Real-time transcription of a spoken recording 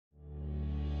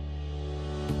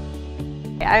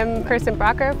I'm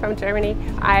Kerstin from Germany.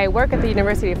 I work at the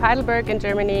University of Heidelberg in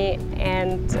Germany,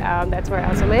 and that's where I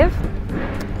also live.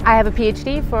 I have a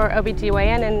PhD for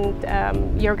OBGYN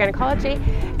and urogynecology,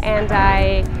 and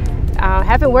I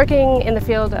have been working in the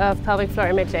field of pelvic floor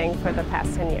imaging for the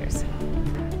past 10 years.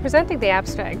 Presenting the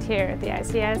abstract here at the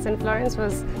ICS in Florence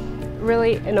was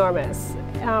really enormous.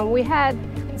 We had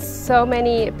so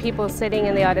many people sitting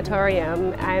in the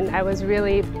auditorium, and I was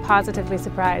really positively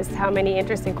surprised how many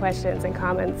interesting questions and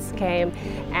comments came.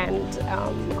 And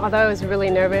although I was really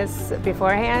nervous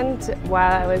beforehand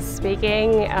while I was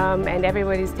speaking, and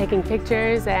everybody's taking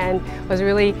pictures and was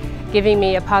really giving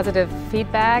me a positive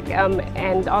feedback,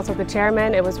 and also the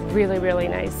chairman, it was really, really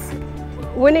nice.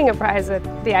 Winning a prize at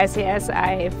the ICS,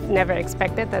 I've never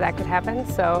expected that could happen,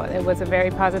 so it was a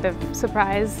very positive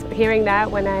surprise hearing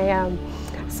that when I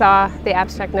saw the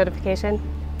abstract notification.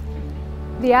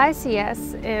 The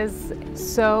ICS is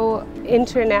so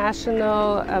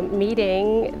international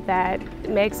meeting that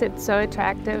makes it so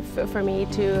attractive for me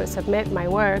to submit my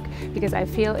work, because I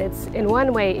feel it's in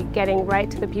one way getting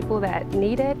right to the people that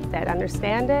need it, that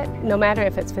understand it, no matter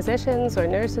if it's physicians or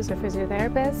nurses or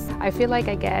physiotherapists. I feel like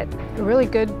I get really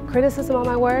good criticism on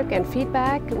my work and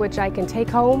feedback, which I can take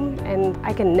home, and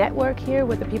I can network here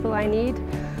with the people I need.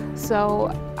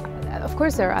 So of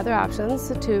course, there are other options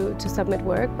to submit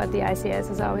work, but the ICS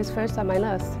is always first on my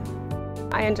list.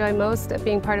 I enjoy most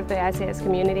being part of the ICS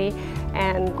community,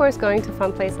 and of course going to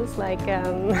fun places like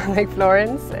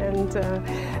Florence. And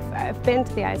I've been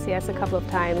to the ICS a couple of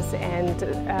times, and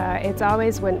it's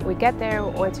always when we get there,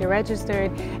 once you're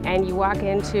registered and you walk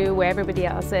into where everybody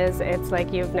else is, it's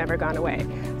like you've never gone away.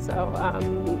 So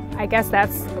I guess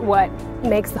that's what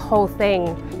makes the whole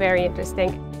thing very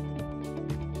interesting.